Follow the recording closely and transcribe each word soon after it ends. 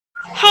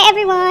Hi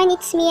everyone!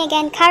 It's me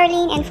again,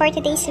 Caroline, and for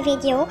today's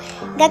video,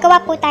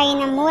 gagawa po tayo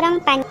ng murang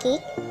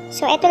pancake.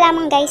 So, ito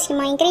lamang guys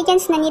yung mga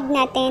ingredients na need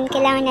natin.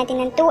 Kailangan natin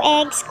ng 2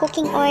 eggs,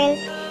 cooking oil,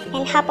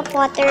 and half of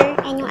water,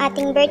 and yung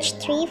ating Birch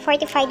Tree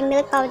fortified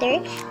milk powder.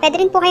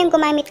 Pwede rin po kayong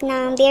gumamit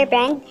ng Bear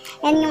Brand,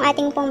 and yung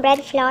ating pong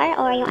bread flour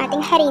or yung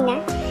ating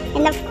harina.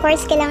 And of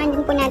course, kailangan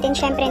din po natin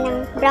syempre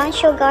ng brown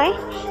sugar.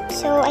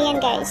 So,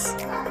 ayan guys.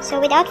 So,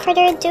 without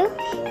further ado,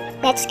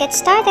 let's get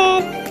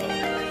started!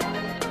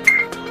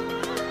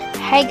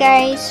 Hi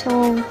guys!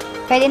 So,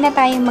 pwede na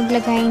tayong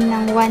maglagay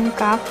ng 1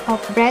 cup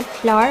of bread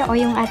flour o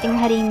yung ating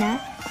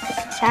harina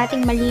sa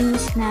ating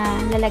malinis na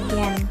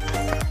lalagyan.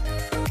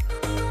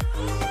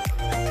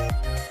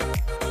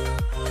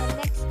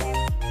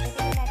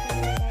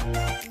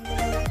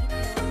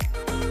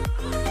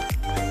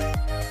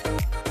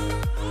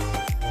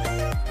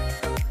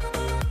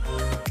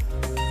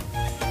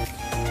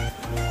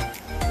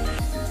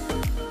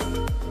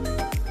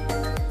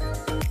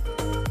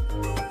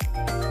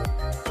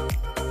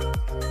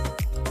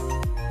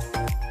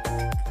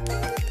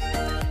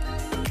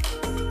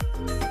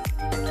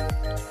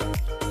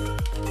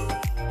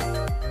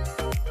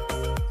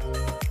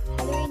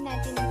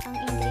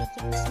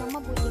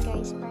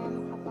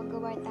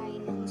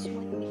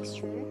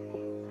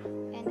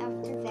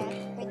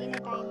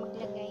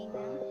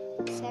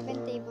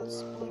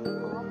 Tablespoon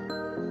of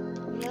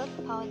milk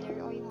powder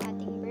o yung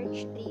ating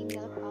Birch Tree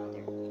Milk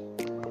powder.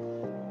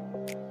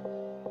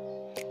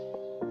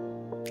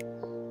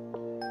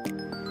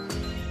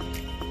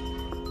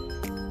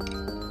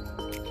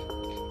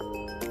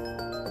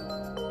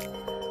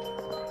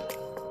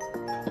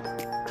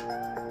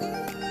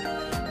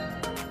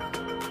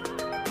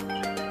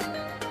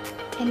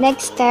 And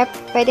next step,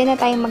 pwede na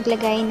tayong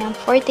maglagay ng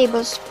 4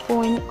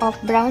 tablespoon of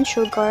brown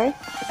sugar.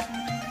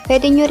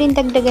 Pwede nyo rin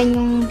dagdagan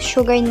yung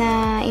sugar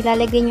na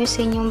ilalagay nyo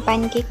sa inyong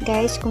pancake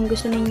guys kung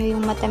gusto niyo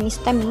yung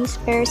matamis-tamis.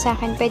 Pero sa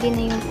akin, pwede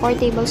na yung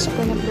 4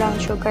 tablespoon of brown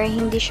sugar.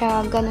 Hindi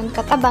siya ganun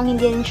katabang,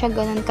 hindi rin siya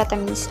ganun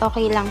katamis.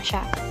 Okay lang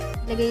siya.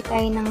 Lagay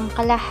tayo ng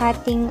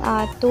kalahating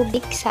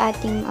tubig sa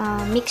ating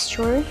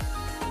mixture.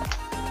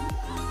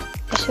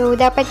 So,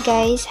 dapat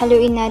guys,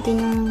 haluin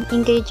natin yung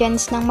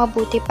ingredients ng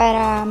mabuti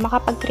para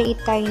makapag-create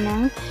tayo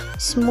ng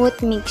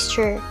smooth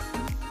mixture.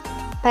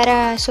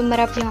 Para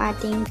sumarap yung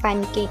ating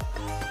pancake.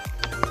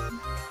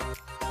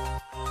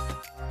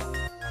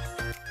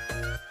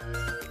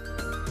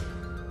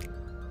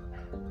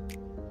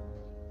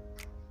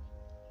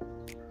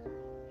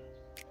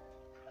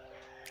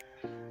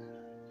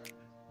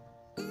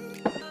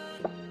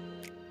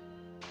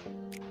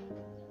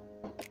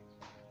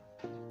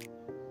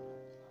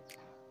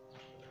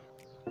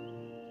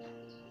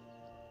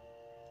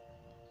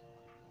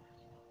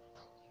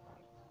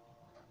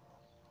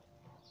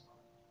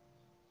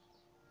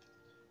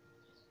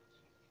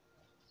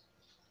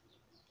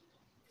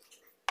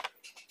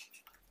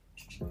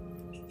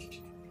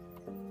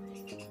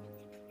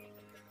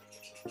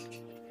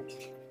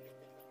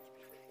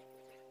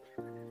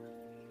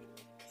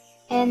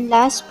 And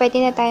last, pwede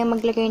na tayong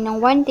maglagay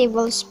ng 1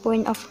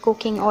 tablespoon of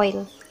cooking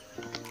oil.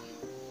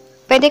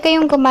 Pwede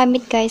kayong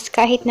gumamit guys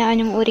kahit na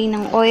anong uri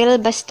ng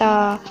oil,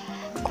 basta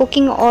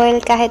cooking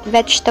oil, kahit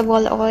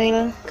vegetable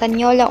oil,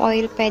 canola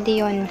oil,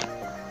 pwede yon.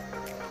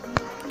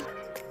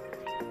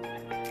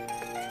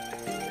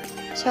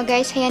 So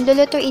guys, ayan,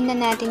 lulutuin na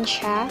natin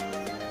siya.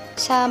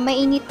 Sa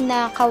mainit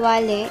na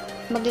kawali,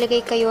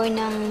 maglagay kayo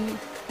ng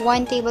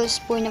 1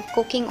 tablespoon of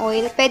cooking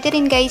oil. Pwede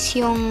rin guys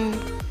yung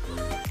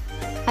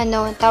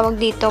tawag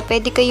dito,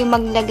 pwede kayo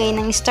maglagay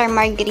ng star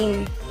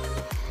margarine.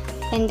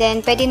 And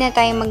then, pwede na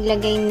tayo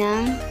maglagay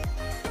ng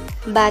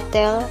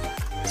butter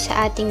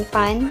sa ating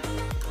pan.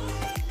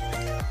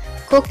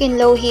 Cook in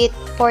low heat,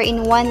 pour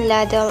in 1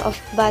 ladle of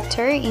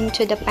butter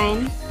into the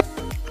pan.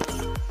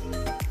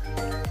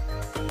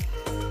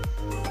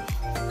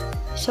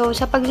 So,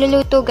 sa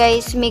pagluluto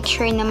guys, make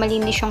sure na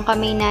malinis yung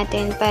kamay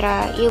natin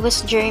para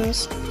iwas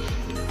germs.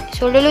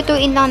 So,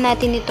 lulutuin lang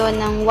natin ito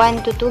ng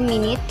 1 to 2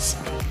 minutes.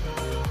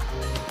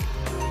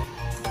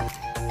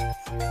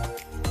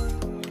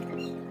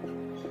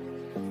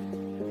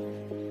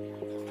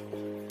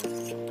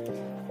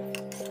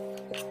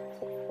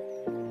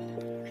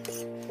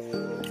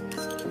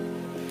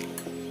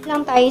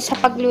 Lang tayo sa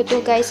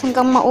pagluto guys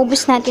hanggang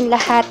maubos natin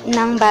lahat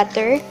ng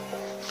butter.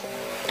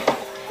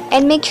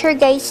 And make sure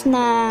guys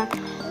na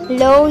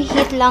low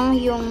heat lang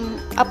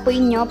yung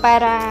apoy nyo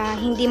para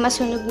hindi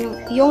masunog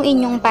yung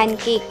inyong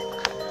pancake.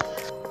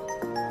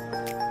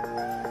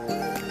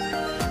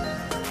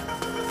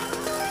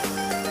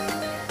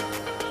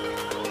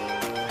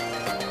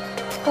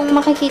 Kung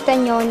makikita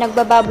nyo,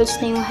 nagbabubbles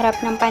na yung harap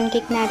ng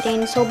pancake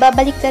natin. So,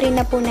 babalik na rin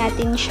na po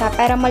natin siya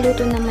para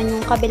maluto naman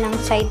yung kabilang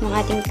side ng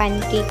ating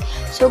pancake.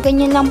 So,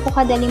 ganyan lang po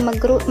kadaling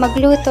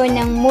magluto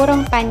ng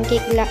murang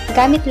pancake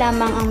gamit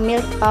lamang ang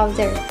milk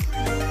powder.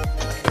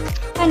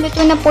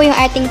 Luto na po yung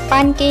ating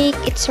pancake.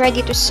 It's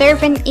ready to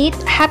serve and eat.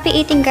 Happy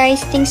eating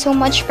guys. Thanks so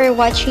much for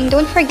watching.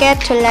 Don't forget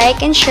to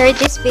like and share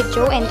this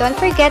video and don't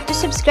forget to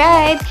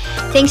subscribe.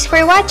 Thanks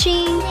for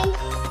watching.